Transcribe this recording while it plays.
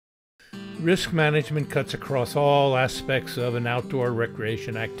Risk management cuts across all aspects of an outdoor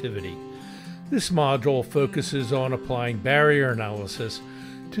recreation activity. This module focuses on applying barrier analysis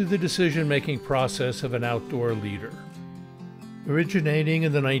to the decision-making process of an outdoor leader. Originating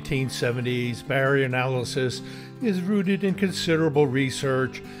in the 1970s, barrier analysis is rooted in considerable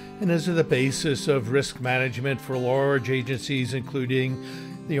research and is the basis of risk management for large agencies including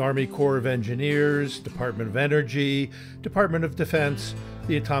the Army Corps of Engineers, Department of Energy, Department of Defense,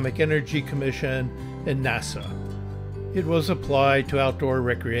 the Atomic Energy Commission, and NASA. It was applied to outdoor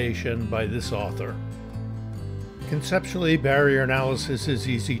recreation by this author. Conceptually, barrier analysis is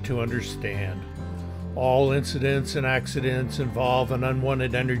easy to understand. All incidents and accidents involve an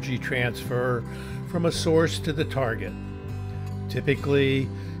unwanted energy transfer from a source to the target. Typically,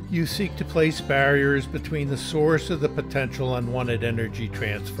 you seek to place barriers between the source of the potential unwanted energy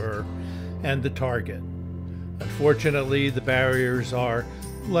transfer and the target. Unfortunately, the barriers are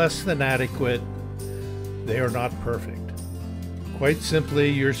less than adequate. They are not perfect. Quite simply,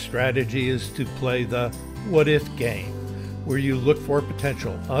 your strategy is to play the what-if game, where you look for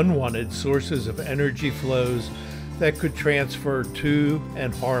potential unwanted sources of energy flows that could transfer to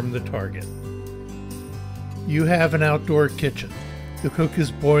and harm the target. You have an outdoor kitchen. The cook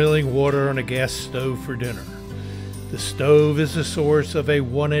is boiling water on a gas stove for dinner. The stove is the source of a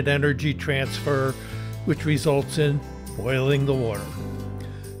wanted energy transfer, which results in boiling the water.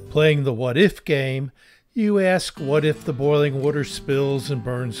 Playing the what-if game, you ask what if the boiling water spills and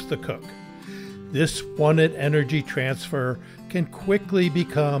burns the cook. This wanted energy transfer can quickly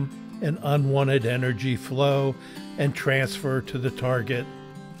become an unwanted energy flow and transfer to the target,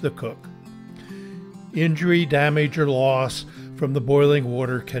 the cook. Injury, damage, or loss from the boiling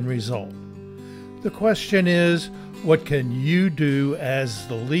water can result. The question is, what can you do as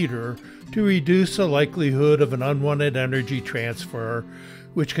the leader to reduce the likelihood of an unwanted energy transfer,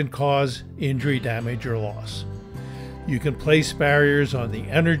 which can cause injury, damage, or loss? You can place barriers on the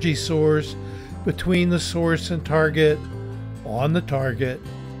energy source, between the source and target, on the target,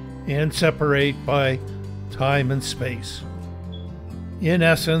 and separate by time and space. In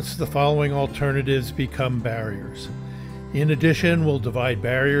essence, the following alternatives become barriers. In addition, we'll divide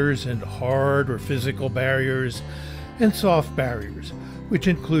barriers into hard or physical barriers and soft barriers, which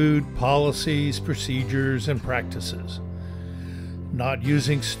include policies, procedures, and practices. Not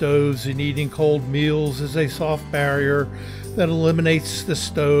using stoves and eating cold meals is a soft barrier that eliminates the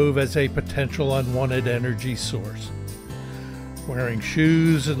stove as a potential unwanted energy source. Wearing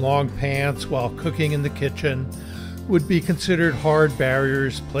shoes and long pants while cooking in the kitchen would be considered hard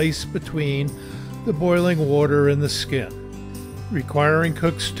barriers placed between the boiling water and the skin. Requiring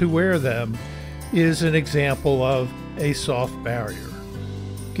cooks to wear them is an example of a soft barrier.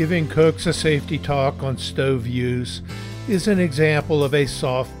 Giving cooks a safety talk on stove use is an example of a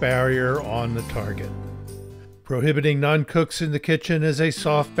soft barrier on the target. Prohibiting non-cooks in the kitchen is a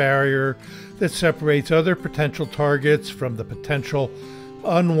soft barrier that separates other potential targets from the potential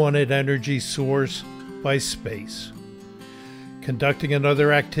unwanted energy source by space. Conducting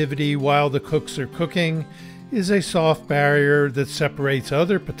another activity while the cooks are cooking is a soft barrier that separates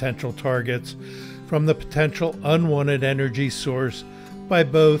other potential targets from the potential unwanted energy source by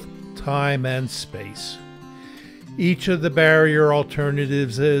both time and space. Each of the barrier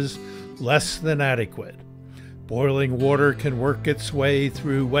alternatives is less than adequate. Boiling water can work its way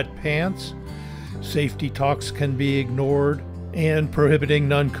through wet pants, safety talks can be ignored, and prohibiting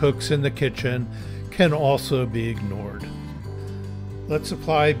non-cooks in the kitchen can also be ignored. Let's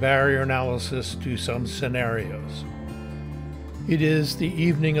apply barrier analysis to some scenarios. It is the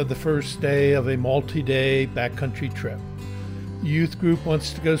evening of the first day of a multi-day backcountry trip. The youth group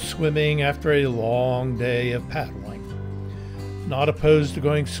wants to go swimming after a long day of paddling. Not opposed to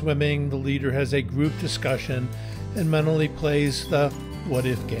going swimming, the leader has a group discussion and mentally plays the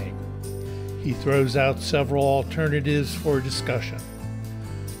what-if game. He throws out several alternatives for discussion.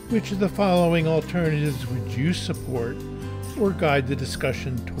 Which of the following alternatives would you support or guide the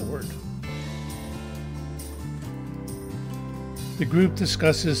discussion toward? The group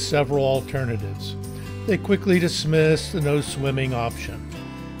discusses several alternatives. They quickly dismiss the no swimming option.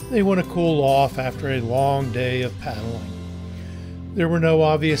 They want to cool off after a long day of paddling. There were no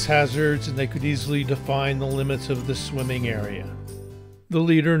obvious hazards and they could easily define the limits of the swimming area. The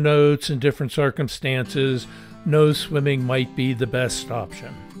leader notes in different circumstances, no swimming might be the best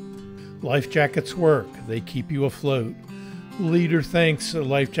option. Life jackets work, they keep you afloat. The leader thinks that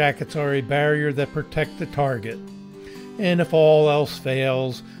life jackets are a barrier that protect the target. And if all else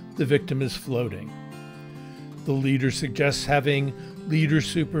fails, the victim is floating. The leader suggests having leader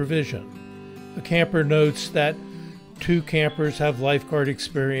supervision. The camper notes that 2 campers have lifeguard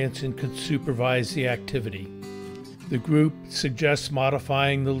experience and could supervise the activity. The group suggests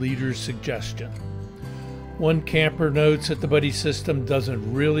modifying the leader's suggestion. 1 camper notes that the buddy system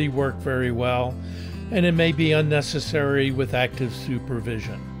doesn't really work very well, and it may be unnecessary with active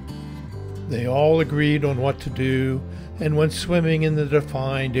supervision. They all agreed on what to do and went swimming in the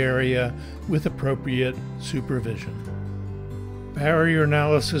defined area with appropriate supervision. Barrier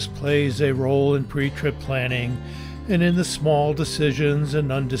analysis plays a role in pre-trip planning and in the small decisions and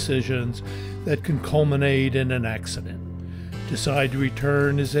undecisions that can culminate in an accident. Decide to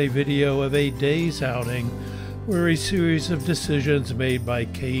Return is a video of a day's outing where a series of decisions made by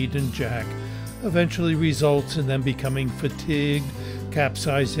Kate and Jack eventually results in them becoming fatigued,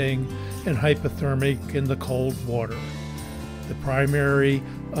 capsizing, and hypothermic in the cold water. The primary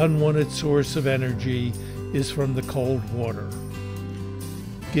unwanted source of energy is from the cold water.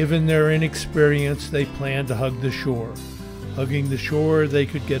 Given their inexperience, they plan to hug the shore. Hugging the shore, they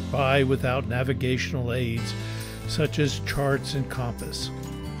could get by without navigational aids, such as charts and compass.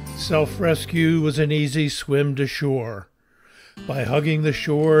 Self-rescue was an easy swim to shore. By hugging the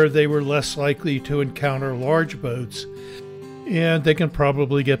shore, they were less likely to encounter large boats, and they can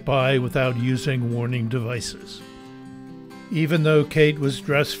probably get by without using warning devices. Even though Kate was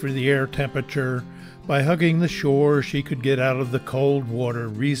dressed for the air temperature, by hugging the shore, she could get out of the cold water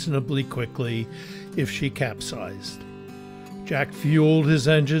reasonably quickly if she capsized. Jack fueled his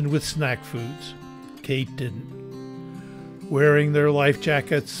engine with snack foods. Kate didn't. Wearing their life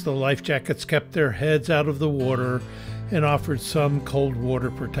jackets, the life jackets kept their heads out of the water and offered some cold water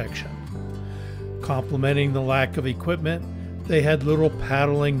protection. Complementing the lack of equipment, they had little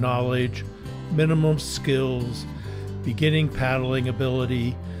paddling knowledge, minimum skills, beginning paddling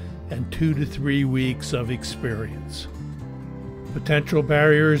ability, and 2 to 3 weeks of experience. Potential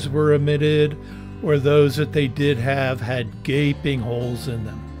barriers were omitted, or those that they did have had gaping holes in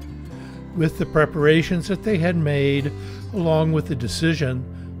them. With the preparations that they had made, along with the decision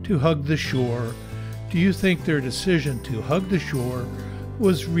to hug the shore, do you think their decision to hug the shore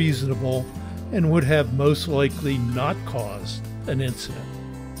was reasonable and would have most likely not caused an incident?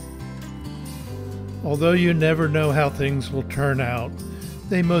 Although you never know how things will turn out,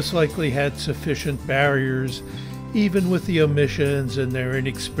 they most likely had sufficient barriers, even with the omissions and their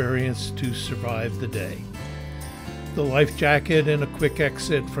inexperience, to survive the day. The life jacket and a quick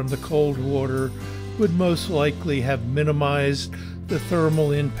exit from the cold water would most likely have minimized the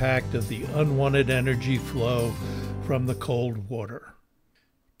thermal impact of the unwanted energy flow from the cold water.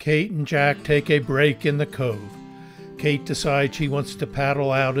 Kate and Jack take a break in the cove. Kate decides she wants to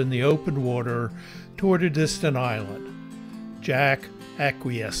paddle out in the open water toward a distant island. Jack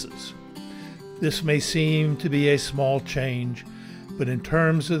acquiesces. This may seem to be a small change, but in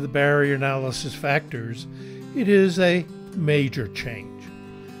terms of the barrier analysis factors, it is a major change.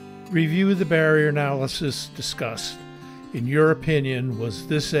 Review the barrier analysis discussed. In your opinion, was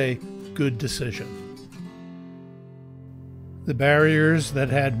this a good decision? The barriers that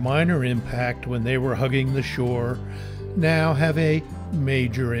had minor impact when they were hugging the shore now have a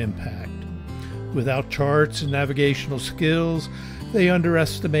major impact. Without charts and navigational skills, they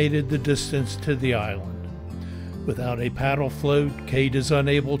underestimated the distance to the island. Without a paddle float, Kate is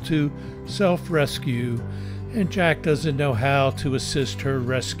unable to self-rescue, and Jack doesn't know how to assist her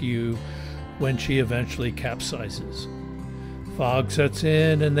rescue when she eventually capsizes. Fog sets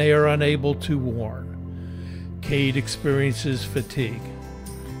in and they are unable to warn. Kate experiences fatigue.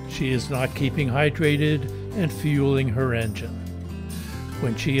 She is not keeping hydrated and fueling her engine.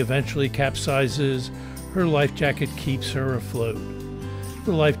 When she eventually capsizes, her life jacket keeps her afloat.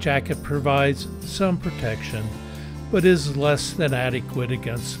 The life jacket provides some protection, but is less than adequate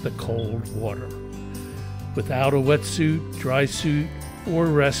against the cold water. Without a wetsuit, dry suit, or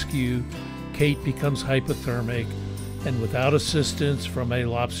rescue, Kate becomes hypothermic, and without assistance from a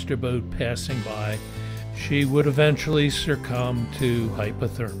lobster boat passing by, she would eventually succumb to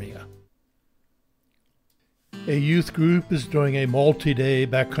hypothermia. A youth group is doing a multi-day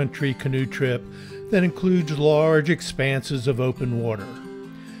backcountry canoe trip that includes large expanses of open water.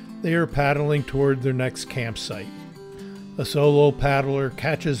 They are paddling toward their next campsite. A solo paddler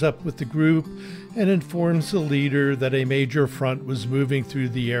catches up with the group and informs the leader that a major front was moving through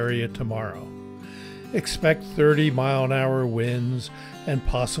the area tomorrow. Expect 30-mile-an-hour winds and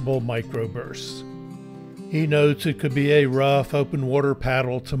possible microbursts. He notes it could be a rough open water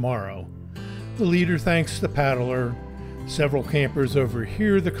paddle tomorrow. The leader thanks the paddler. Several campers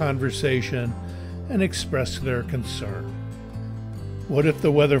overhear the conversation and express their concern. What if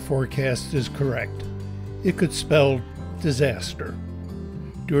the weather forecast is correct? It could spell disaster.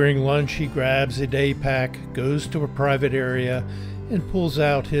 During lunch, he grabs a day pack, goes to a private area, and pulls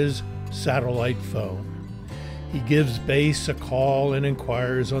out his satellite phone. He gives base a call and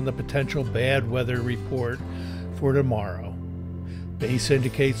inquires on the potential bad weather report for tomorrow. Base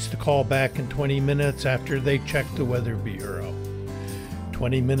indicates to call back in 20 minutes after they check the Weather Bureau.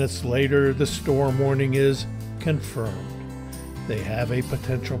 20 minutes later, the storm warning is confirmed. They have a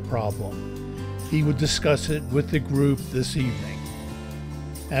potential problem. He would discuss it with the group this evening.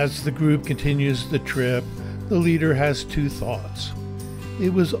 As the group continues the trip, the leader has two thoughts.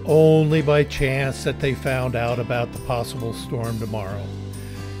 It was only by chance that they found out about the possible storm tomorrow.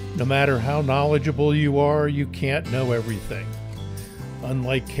 No matter how knowledgeable you are, you can't know everything.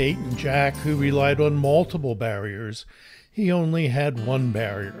 Unlike Kate and Jack, who relied on multiple barriers, he only had one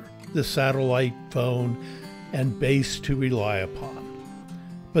barrier, the satellite phone and base to rely upon.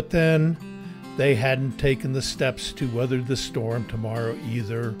 But then, they hadn't taken the steps to weather the storm tomorrow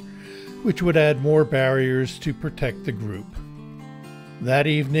either, which would add more barriers to protect the group. That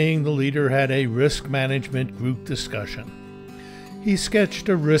evening, the leader had a risk management group discussion. He sketched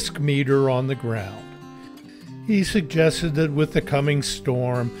a risk meter on the ground. He suggested that with the coming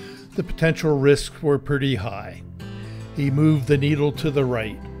storm, the potential risks were pretty high. He moved the needle to the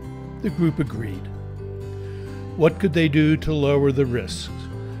right. The group agreed. What could they do to lower the risks?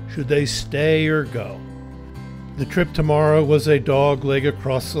 Should they stay or go? The trip tomorrow was a dog leg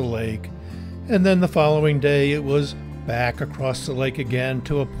across the lake, and then the following day it was back across the lake again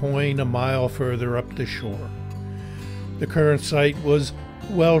to a point a mile further up the shore. The current site was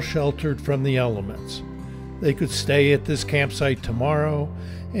well sheltered from the elements. They could stay at this campsite tomorrow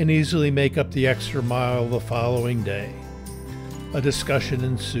and easily make up the extra mile the following day. A discussion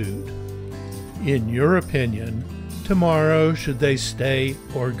ensued. In your opinion, tomorrow should they stay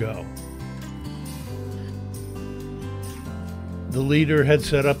or go? The leader had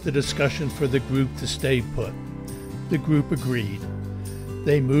set up the discussion for the group to stay put. The group agreed.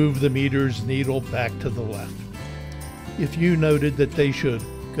 They moved the meter's needle back to the left. If you noted that they should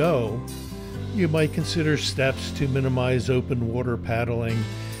go, you might consider steps to minimize open water paddling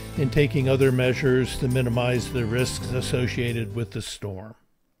and taking other measures to minimize the risks associated with the storm.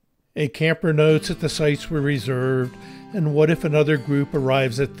 A camper notes that the sites were reserved, and what if another group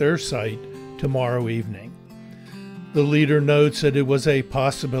arrives at their site tomorrow evening? The leader notes that it was a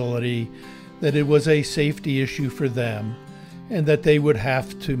possibility, that it was a safety issue for them, and that they would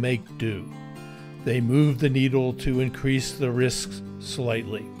have to make do. They moved the needle to increase the risks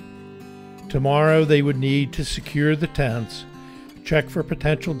slightly. Tomorrow they would need to secure the tents, check for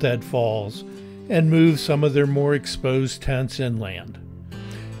potential deadfalls, and move some of their more exposed tents inland.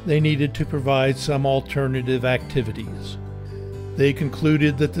 They needed to provide some alternative activities. They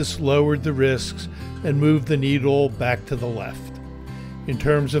concluded that this lowered the risks and moved the needle back to the left. In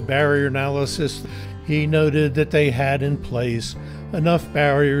terms of barrier analysis, he noted that they had in place enough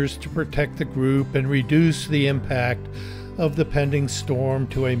barriers to protect the group and reduce the impact of the pending storm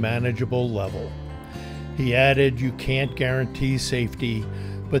to a manageable level. He added, you can't guarantee safety,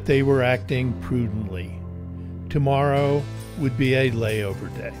 but they were acting prudently. Tomorrow would be a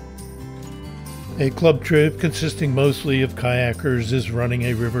layover day. A club trip consisting mostly of kayakers is running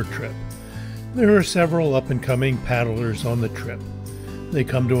a river trip. There are several up-and-coming paddlers on the trip. They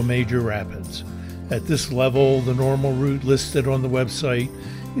come to a major rapids. At this level, the normal route listed on the website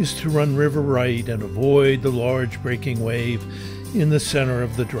is to run river right and avoid the large breaking wave in the center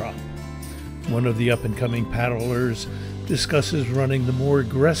of the drop. One of the up-and-coming paddlers discusses running the more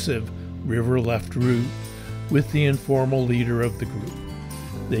aggressive river left route with the informal leader of the group.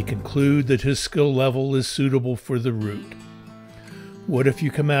 They conclude that his skill level is suitable for the route. What if you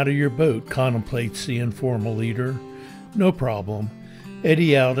come out of your boat, contemplates the informal leader. No problem.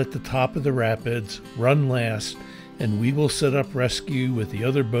 Eddy out at the top of the rapids, run last, and we will set up rescue with the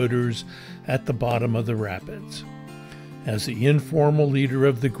other boaters at the bottom of the rapids. As the informal leader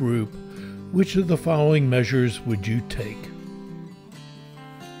of the group, which of the following measures would you take?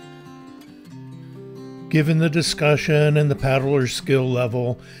 Given the discussion and the paddler's skill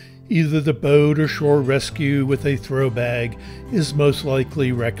level, either the boat or shore rescue with a throw bag is most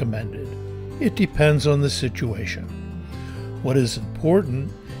likely recommended. It depends on the situation. What is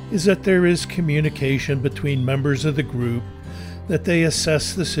important is that there is communication between members of the group, that they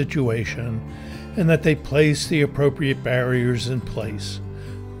assess the situation, and that they place the appropriate barriers in place,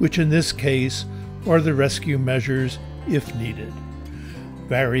 which in this case are the rescue measures if needed.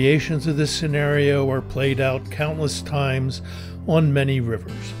 Variations of this scenario are played out countless times on many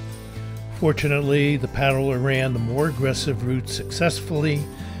rivers. Fortunately, the paddler ran the more aggressive route successfully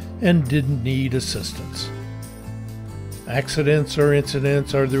and didn't need assistance. Accidents or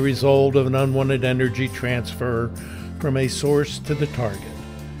incidents are the result of an unwanted energy transfer from a source to the target.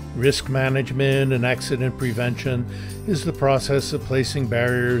 Risk management and accident prevention is the process of placing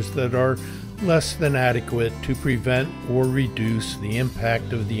barriers that are less than adequate to prevent or reduce the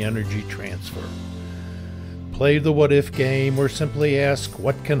impact of the energy transfer. Play the what-if game or simply ask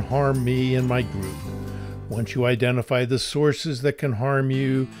what can harm me and my group. Once you identify the sources that can harm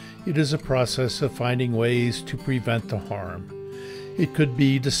you, it is a process of finding ways to prevent the harm. It could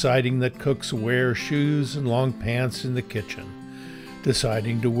be deciding that cooks wear shoes and long pants in the kitchen,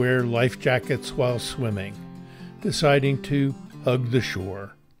 deciding to wear life jackets while swimming, deciding to hug the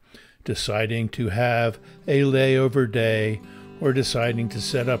shore, deciding to have a layover day, or deciding to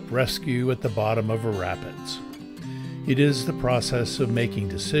set up rescue at the bottom of a rapids. It is the process of making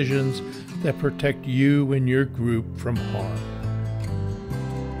decisions that protect you and your group from harm.